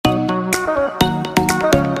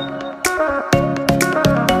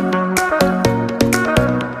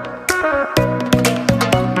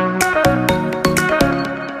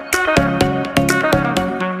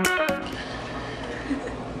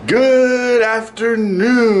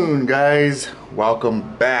afternoon, guys.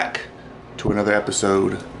 Welcome back to another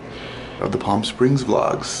episode of the Palm Springs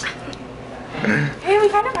vlogs. Hey, we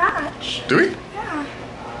kind of match. Do we? Yeah,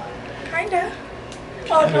 kinda.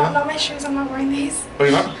 Oh, no, not my shoes. I'm not wearing these. Oh,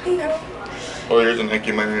 you're not? No. Oh, yours are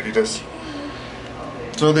Nike, mine are Adidas.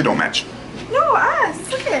 So they don't match. No,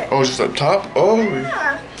 us. Look at it. Oh, just up top? Oh,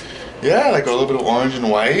 Yeah. yeah, like a little bit of orange and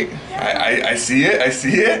white. Yeah. I see it. I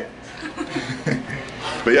see it.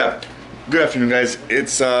 But yeah, good afternoon, guys.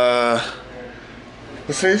 It's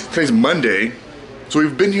today's Monday, so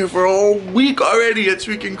we've been here for a whole week already. It's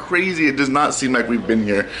freaking crazy. It does not seem like we've been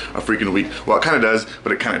here a freaking week. Well, it kind of does,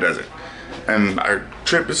 but it kind of doesn't. And our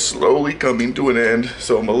trip is slowly coming to an end,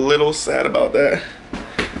 so I'm a little sad about that.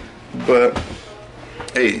 But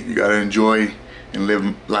hey, you gotta enjoy and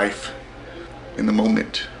live life in the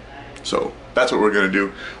moment. So that's what we're gonna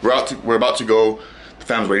do. We're about to go. The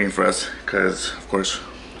fam's waiting for us because, of course,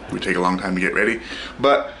 we take a long time to get ready.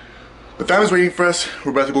 But the family's waiting for us.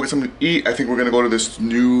 We're about to go get something to eat. I think we're gonna go to this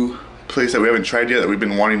new place that we haven't tried yet that we've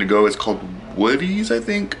been wanting to go. It's called Woody's, I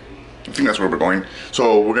think that's where we're going.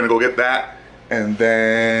 So we're gonna go get that, and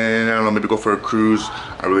then I don't know, maybe go for a cruise.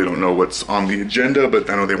 I really don't know what's on the agenda, but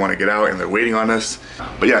I know they want to get out and they're waiting on us.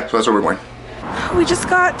 But yeah, so that's where we're going. We just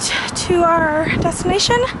got to our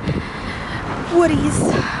destination, Woody's.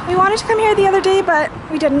 We wanted to come here the other day, but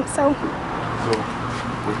we didn't, so.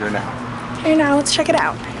 We're here now. Here now, let's check it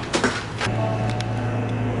out.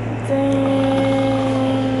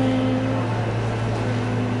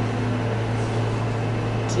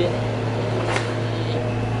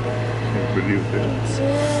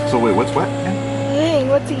 So wait, what's what? Dang,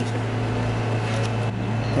 let's eat.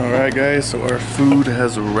 Alright guys, so our food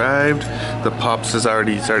has arrived. The Pops has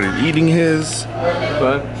already started eating his.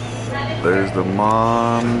 But there's the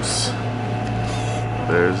moms.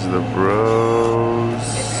 There's the bros.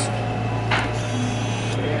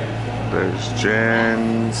 There's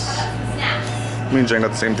Jen's. Me and Jen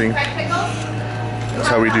got the same thing. That's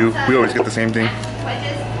how we do. We always get the same thing.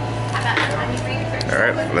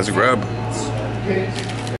 Alright, let's grab.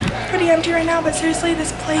 Pretty empty right now, but seriously,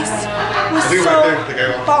 this place was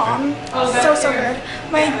so bomb. So good.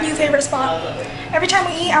 My new favorite spot. Every time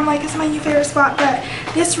we eat, I'm like, it's my new favorite spot, but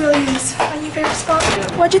this really is my new favorite spot.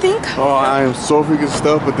 What'd you think? Oh, I am so freaking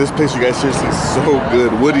stuffed, but this place, you guys, seriously is so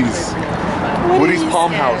good. Woody's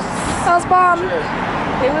Palm House. That was bomb.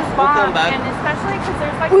 It was bomb, and especially because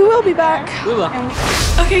there's like... We will be back. We will.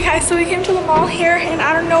 Okay guys, so we came to the mall here, and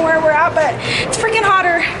I don't know where we're at, but it's freaking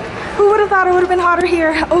hotter. Who would have thought it would have been hotter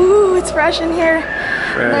here? Oh, it's fresh in here.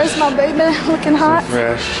 Fresh. There's my baby looking hot. So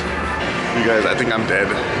fresh. You guys, I think I'm dead.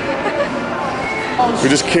 We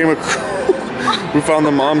just came across. We found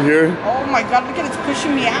the mom here. Oh my god, look at it, it's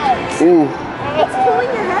pushing me out. Ooh. It's pulling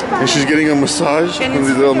your head back. And she's getting a massage from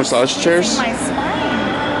these little massage chairs. My spine.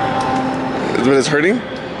 But it's hurting?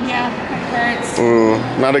 Yeah, it hurts. Ooh,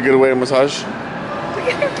 not a good way to massage. Look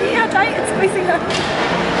at her feet, how tight it's squeezing her.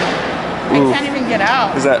 I can't even get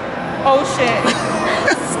out. Is that? Oh shit.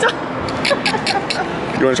 Stop.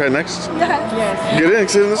 You want to try it next? Yes. Yes. Get in,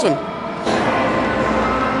 sit in this one.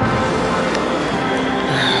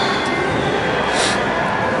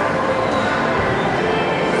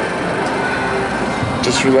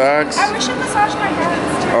 Just relax. I wish it massaged my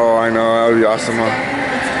hands too. Oh, I know, that would be awesome, huh?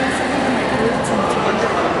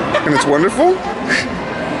 And it's wonderful?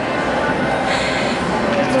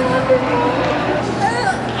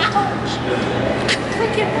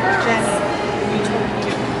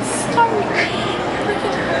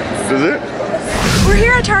 Does it? We're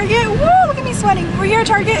here at Target. Woo, look at me sweating. We're here at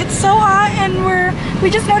Target. It's so hot, and we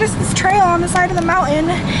just noticed this trail on the side of the mountain,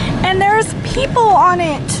 and there's people on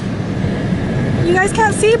it. You guys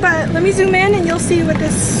can't see, but let me zoom in and you'll see with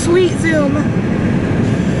this sweet zoom.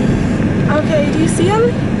 Okay, do you see them?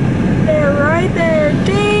 They're right there.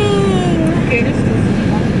 Dang.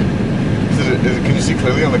 Can you see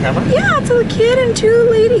clearly on the camera? Yeah, it's a kid and two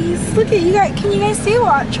ladies. Look at you guys. Can you guys see?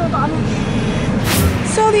 Watch. Hold on.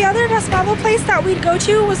 So the other raspada place that we'd go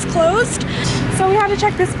to was closed, so we had to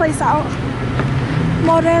check this place out.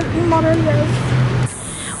 Morelos.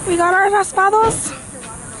 We got our raspados,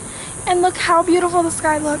 and look how beautiful the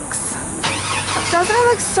sky looks. Doesn't it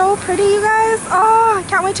look so pretty, you guys? Oh, I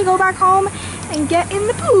can't wait to go back home and get in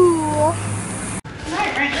the pool.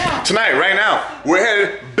 Tonight, right now, we're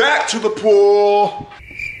headed back to the pool.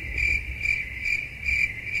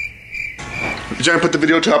 We're trying to put the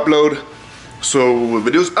video to upload. So the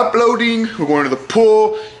video's uploading. We're going to the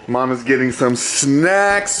pool. Mom is getting some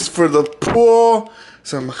snacks for the pool.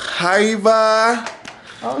 Some jaiba.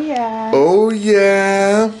 Oh yeah. Oh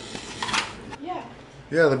yeah. Yeah.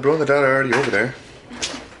 Yeah, the bro and the dad are already over there.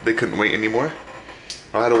 they couldn't wait anymore.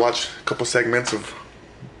 I had to watch a couple segments of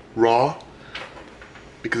Raw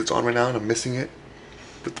because it's on right now and I'm missing it.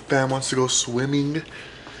 But the fam wants to go swimming.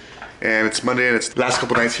 And it's Monday and it's the last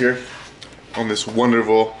couple nights here on this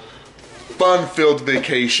wonderful, fun-filled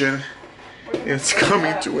vacation. And it's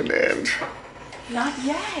coming to an end. Not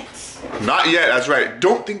yet. Not yet, that's right.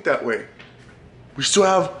 Don't think that way. We still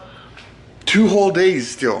have 2 whole days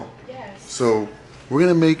still. Yes. So we're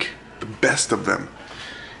gonna make the best of them.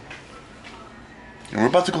 And we're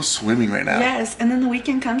about to go swimming right now. Yes, and then the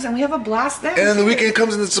weekend comes and we have a blast then. And then the weekend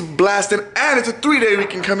comes and it's a blast, and it's a 3-day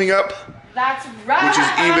weekend coming up. That's right. Which is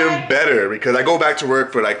even better because I go back to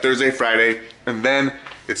work for like Thursday, Friday, and then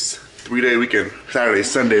it's 3-day weekend, Saturday,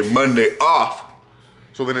 Sunday, Monday off.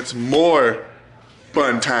 So then it's more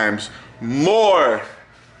fun times, more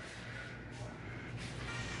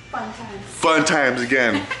fun times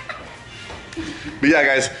again. But yeah,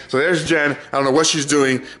 guys, so there's Jen. I don't know what she's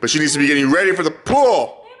doing, but she needs to be getting ready for the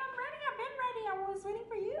pool. Babe, I'm ready. I've been ready. I was waiting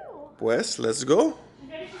for you. Pues, let's go.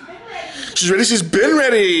 She's ready. She's been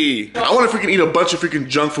ready. I want to freaking eat a bunch of freaking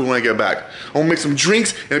junk food when I get back. I want to make some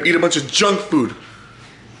drinks and eat a bunch of junk food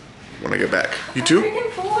when I get back. You too? I'm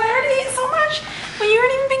freaking full. I already ate so much, but you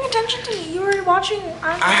weren't even paying attention to me. You were watching.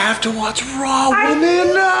 I have to watch Raw, woman.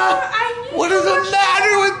 I knew. What is the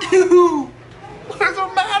matter with you? What is the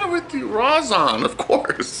matter with you? Raw's on, of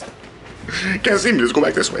course. Can't see me, just go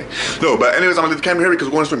back this way. No, but anyways, I'm gonna leave the camera here because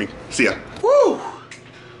we're going swimming. See ya. Woo!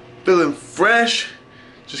 Feeling fresh.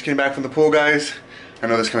 Just came back from the pool, guys. I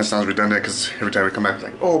know this kind of sounds redundant because every time we come back, it's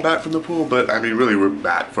like, oh, back from the pool. But I mean, really, we're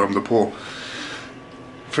back from the pool.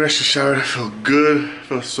 Fresh showered, I feel good. I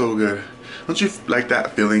feel so good. Don't you like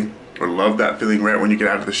that feeling or love that feeling right when you get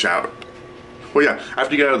out of the shower? Well, yeah,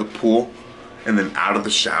 after you get out of the pool and then out of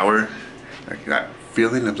the shower, like that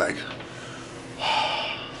feeling of like,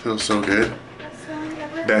 feels so good. Best feeling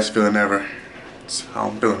ever. Best feeling ever. That's how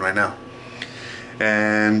I'm feeling right now.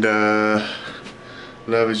 And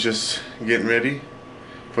love is just getting ready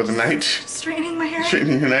for the night. Straightening my hair.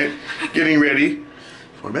 Straightening your night. Getting ready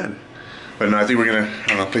for bed. But no, I think we're gonna, I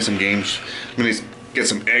don't know, play some games. I'm gonna get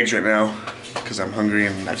some eggs right now because I'm hungry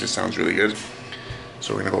and that just sounds really good.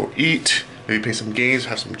 So we're gonna go eat, maybe play some games,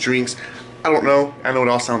 have some drinks. I don't know. I know it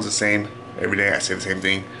all sounds the same. Every day I say the same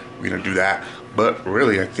thing. We're gonna do that. But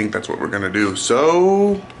really, I think that's what we're gonna do.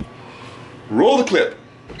 So, roll the clip.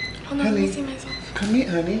 Hold on, let me see myself. Come eat,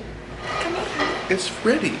 honey. Come here. It's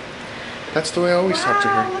ready. That's the way I always talk to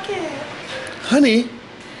Wow, her. look at it. Honey,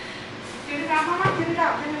 Get it out, Mama. Get it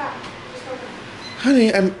out. Get it out. Just open it.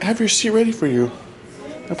 honey, I have your seat ready for you.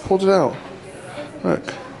 I pulled it out.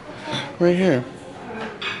 Look, right here.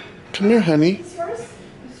 Come here, honey. It's yours?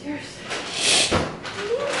 It's yours.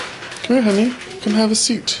 Come here, honey. Come have a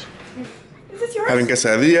seat. Is this yours? Having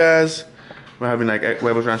quesadillas. We're having like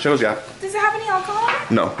huevos rancheros, yeah. Does it have any alcohol in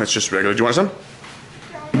it? No, it's just regular. Do you want some?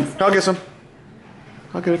 I'll get some.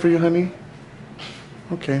 I'll get it for you, honey.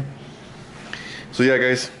 Okay. So yeah,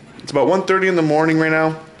 guys, it's about 1:30 in the morning right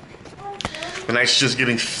now. The night's just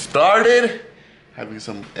getting started. Having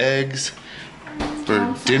some eggs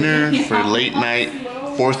for dinner, for late night,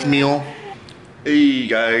 4th meal. Hey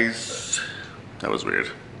guys. That was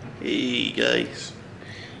weird. Hey guys.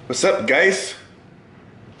 What's up, guys?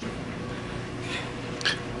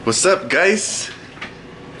 What's up, guys?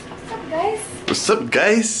 What's up, guys? What's up,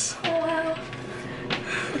 guys? Oh, wow.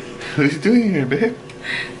 What are you doing here, babe?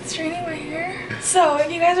 Straightening my hair. So,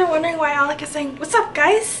 if you guys are wondering why Alec is saying, "What's up,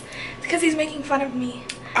 guys?" It's because he's making fun of me.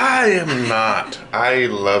 I am not. I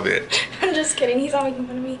love it. I'm just kidding. He's not making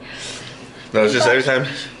fun of me. No, it's just every time.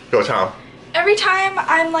 Go, Tom. Every time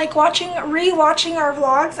I'm like re-watching our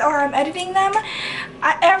vlogs or I'm editing them,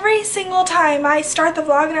 every single time I start the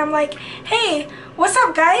vlog and I'm like, "Hey, what's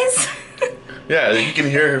up, guys?" Yeah, you can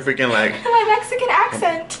hear her freaking like. My Mexican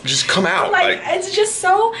accent. Just come out. Like, it's just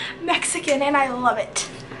so Mexican and I love it.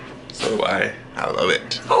 So do I. I love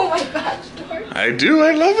it. Oh my gosh, George. I do.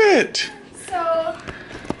 I love it. So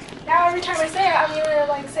now every time I say it, I'm gonna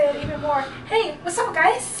like say it even more. Hey, what's up,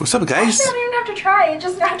 guys? What's up, guys? Actually, I don't even have to try. It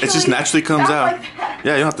just naturally comes sounds out. like that.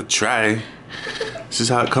 Yeah, you don't have to try. This is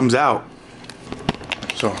how it comes out.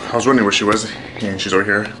 So I was wondering where she was, and she's over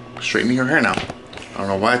here straightening her hair now. I don't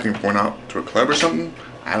know why. I think we're going out to a club or something.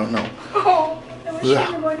 I don't know. Oh, I wish you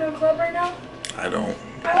Ugh. were going to a club right now. I don't.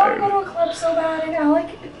 I want to go to a club so bad, and Alec,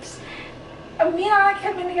 me and Alec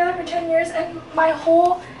have been together for 10 years, and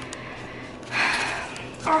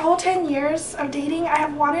our whole 10 years of dating, I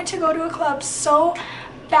have wanted to go to a club so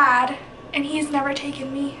bad, and he's never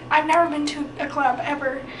taken me. I've never been to a club,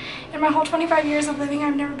 ever. In my whole 25 years of living,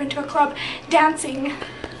 I've never been to a club dancing.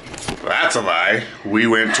 That's a lie. We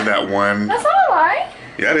went to that one. That's not a lie.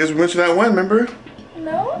 Yeah, it is. We went to that one, remember?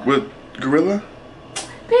 No. With Gorilla?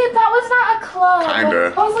 Babe, that was not a club. Kinda.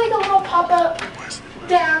 That was like a little pop-up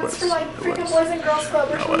dance for like freaking Boys and Girls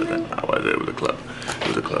Club or something. It was a club. It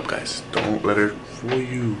was a club, guys. Don't let her fool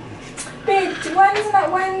you. Babe,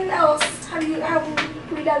 when else have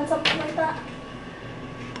we done something like that?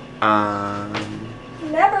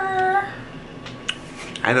 Never.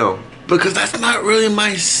 I know. Because that's not really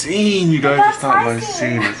my scene, you guys. That's It's not my my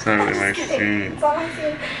scene. It's not really my scene. It's not my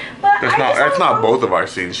scene. But It's not both of our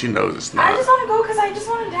scenes. She knows it's not. I just want to go because I just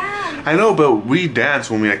want to dance. I know, but we dance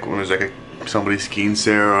when there's like somebody's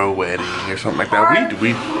quinceañera or a wedding or something like that.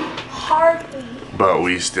 We hardly. But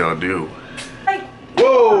we still do. Like,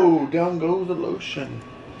 whoa! Down goes the lotion.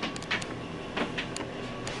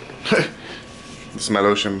 This is my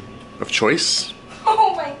lotion of choice.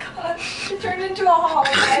 Oh my god! It turned into a haul,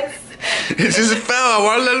 guys. It just fell. I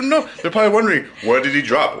want to let them know. They're probably wondering, what did he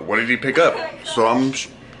drop? What did he pick up? So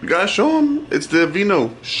you gotta show them. It's the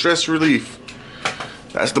Vino Stress Relief.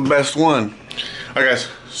 That's the best one. Alright guys,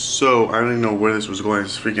 so I don't even know where this was going.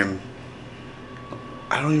 It's freaking...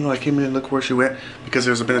 I don't even know. I came in and look where she went because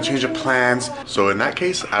there's been a change of plans. So in that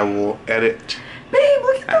case, I will edit. Babe,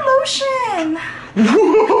 look at the lotion.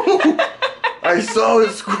 Whoa! I saw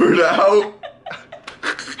it squirt out.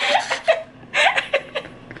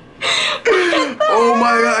 Oh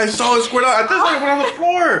my god, I saw it squirt out. I thought it went on the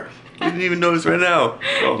floor. You didn't even notice right now.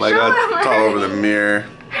 Oh my god, it's all over the mirror.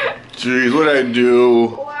 Jeez, what did I do?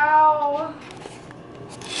 Wow.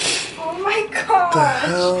 Oh my god. The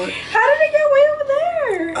hell? How did it get way over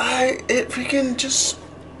there? It freaking just...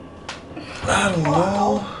 I don't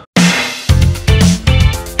know.